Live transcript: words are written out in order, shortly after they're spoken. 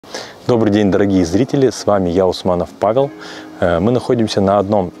Добрый день, дорогие зрители, с вами я, Усманов Павел. Мы находимся на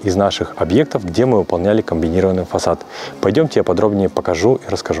одном из наших объектов, где мы выполняли комбинированный фасад. Пойдемте, я подробнее покажу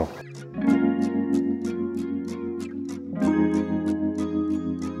и расскажу.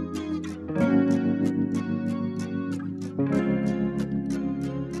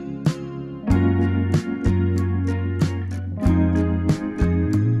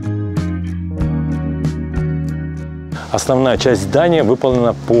 Основная часть здания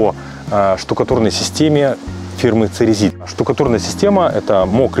выполнена по штукатурной системе фирмы Церезит. Штукатурная система – это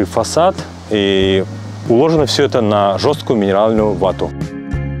мокрый фасад, и уложено все это на жесткую минеральную вату.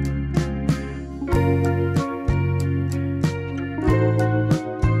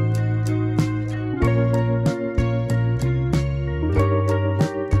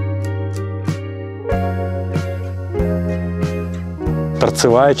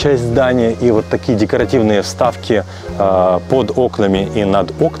 Торцевая часть здания и вот такие декоративные вставки под окнами и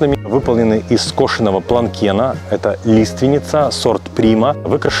над окнами выполнены из скошенного планкена. Это лиственница, сорт Прима.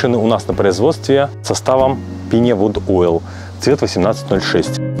 Выкрашены у нас на производстве составом Pine Wood Oil, цвет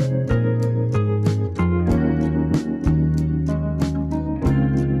 1806.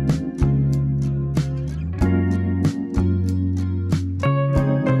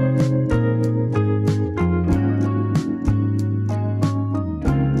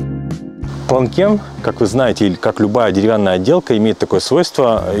 Планкен, как вы знаете, или как любая деревянная отделка, имеет такое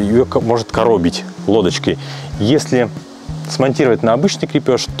свойство, ее может коробить лодочкой. Если смонтировать на обычный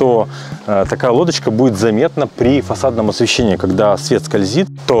крепеж, то такая лодочка будет заметна при фасадном освещении. Когда свет скользит,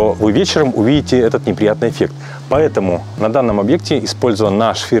 то вы вечером увидите этот неприятный эффект. Поэтому на данном объекте использован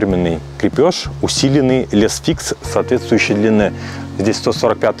наш фирменный крепеж, усиленный лесфикс соответствующей длины. Здесь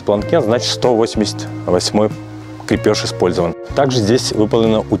 145 планкен, значит 188 крепеж использован. Также здесь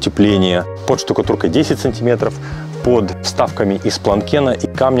выполнено утепление под штукатуркой 10 см, под вставками из планкена и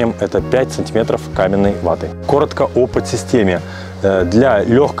камнем это 5 см каменной ваты. Коротко о подсистеме. Для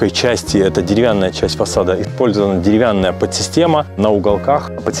легкой части, это деревянная часть фасада, использована деревянная подсистема на уголках.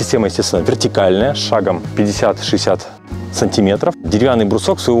 Подсистема, естественно, вертикальная, шагом 50-60 сантиметров. Деревянный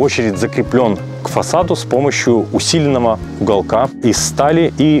брусок, в свою очередь, закреплен к фасаду с помощью усиленного уголка из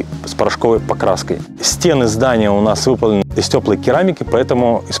стали и с порошковой покраской. Стены здания у нас выполнены из теплой керамики,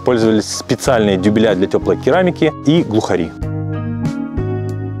 поэтому использовались специальные дюбеля для теплой керамики и глухари.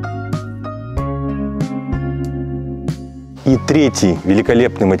 И третий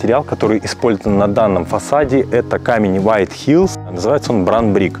великолепный материал, который использован на данном фасаде, это камень White Hills. Называется он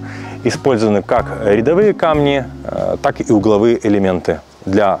Brand Brick. Использованы как рядовые камни, так и угловые элементы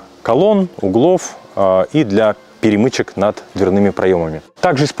для колонн, углов и для перемычек над дверными проемами.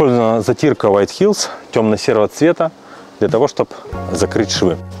 Также использована затирка White Hills темно-серого цвета для того, чтобы закрыть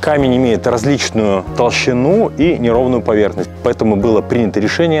швы. Камень имеет различную толщину и неровную поверхность, поэтому было принято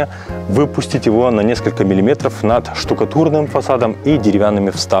решение выпустить его на несколько миллиметров над штукатурным фасадом и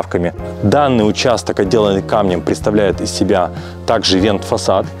деревянными вставками. Данный участок, отделанный камнем, представляет из себя также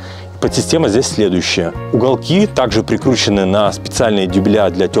вент-фасад. Подсистема здесь следующая. Уголки также прикручены на специальные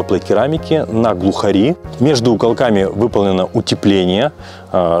дюбеля для теплой керамики, на глухари. Между уголками выполнено утепление.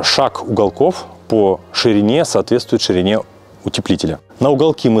 Шаг уголков по ширине соответствует ширине утеплителя. На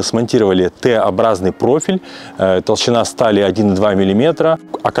уголки мы смонтировали Т-образный профиль, толщина стали 1,2 мм,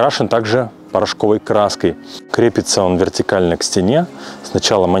 окрашен также порошковой краской. Крепится он вертикально к стене.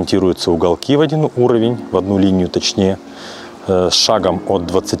 Сначала монтируются уголки в один уровень, в одну линию точнее, с шагом от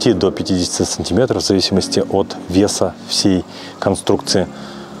 20 до 50 сантиметров в зависимости от веса всей конструкции.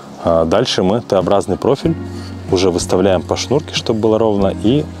 Дальше мы Т-образный профиль уже выставляем по шнурке, чтобы было ровно,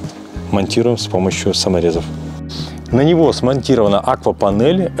 и монтируем с помощью саморезов. На него смонтирована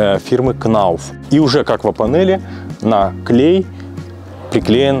аквапанель фирмы Knauf. И уже к аквапанели на клей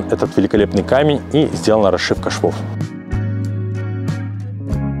приклеен этот великолепный камень и сделана расшивка швов.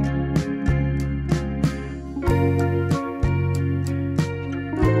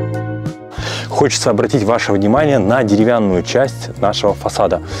 Хочется обратить ваше внимание на деревянную часть нашего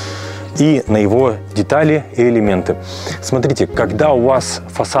фасада и на его детали и элементы. Смотрите, когда у вас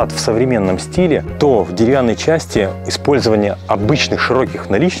фасад в современном стиле, то в деревянной части использование обычных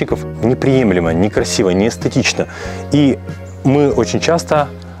широких наличников неприемлемо, некрасиво, неэстетично. И мы очень часто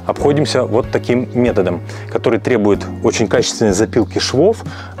обходимся вот таким методом, который требует очень качественной запилки швов,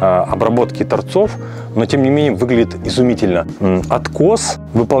 обработки торцов, но тем не менее выглядит изумительно. Откос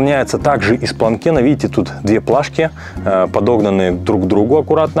выполняется также из планкена. Видите, тут две плашки, подогнанные друг к другу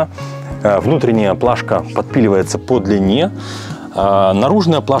аккуратно. Внутренняя плашка подпиливается по длине.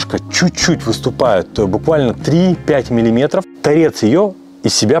 Наружная плашка чуть-чуть выступает, буквально 3-5 мм. Торец ее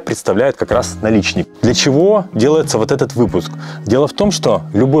из себя представляет как раз наличник. Для чего делается вот этот выпуск? Дело в том, что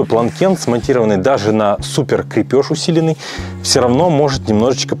любой планкен, смонтированный даже на супер крепеж усиленный, все равно может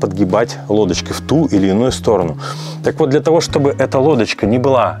немножечко подгибать лодочкой в ту или иную сторону. Так вот, для того, чтобы эта лодочка не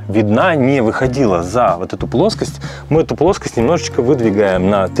была видна, не выходила за вот эту плоскость, мы эту плоскость немножечко выдвигаем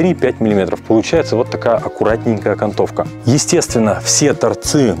на 3-5 мм. Получается вот такая аккуратненькая окантовка. Естественно, все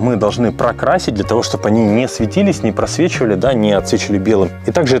торцы мы должны прокрасить для того, чтобы они не светились, не просвечивали, да, не отсвечивали белым.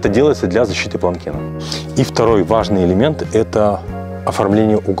 И также это делается для защиты планкена. И второй важный элемент – это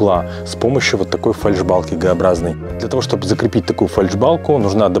оформление угла с помощью вот такой фальшбалки Г-образной. Для того, чтобы закрепить такую фальшбалку,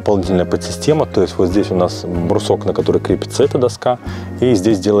 нужна дополнительная подсистема. То есть вот здесь у нас брусок, на который крепится эта доска, и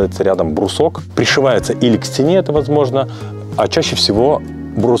здесь делается рядом брусок. Пришивается или к стене, это возможно, а чаще всего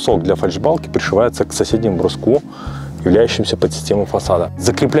брусок для фальшбалки пришивается к соседнему бруску, являющимся подсистемой фасада.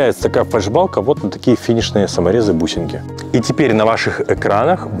 Закрепляется такая фальшбалка вот на такие финишные саморезы-бусинки. И теперь на ваших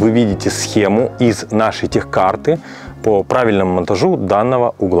экранах вы видите схему из нашей техкарты по правильному монтажу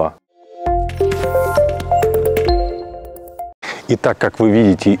данного угла. Итак, как вы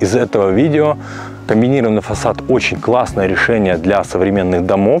видите из этого видео, комбинированный фасад очень классное решение для современных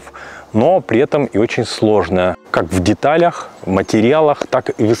домов, но при этом и очень сложное, как в деталях, в материалах, так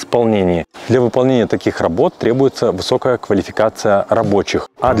и в исполнении. Для выполнения таких работ требуется высокая квалификация рабочих,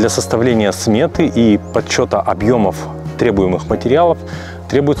 а для составления сметы и подсчета объемов требуемых материалов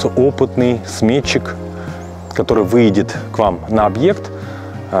требуется опытный сметчик, который выйдет к вам на объект,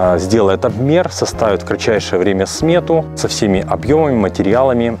 сделает обмер, составит в кратчайшее время смету со всеми объемами,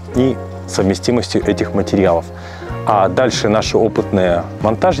 материалами и совместимостью этих материалов. А дальше наши опытные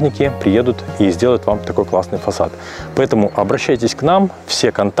монтажники приедут и сделают вам такой классный фасад. Поэтому обращайтесь к нам,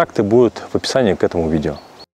 все контакты будут в описании к этому видео.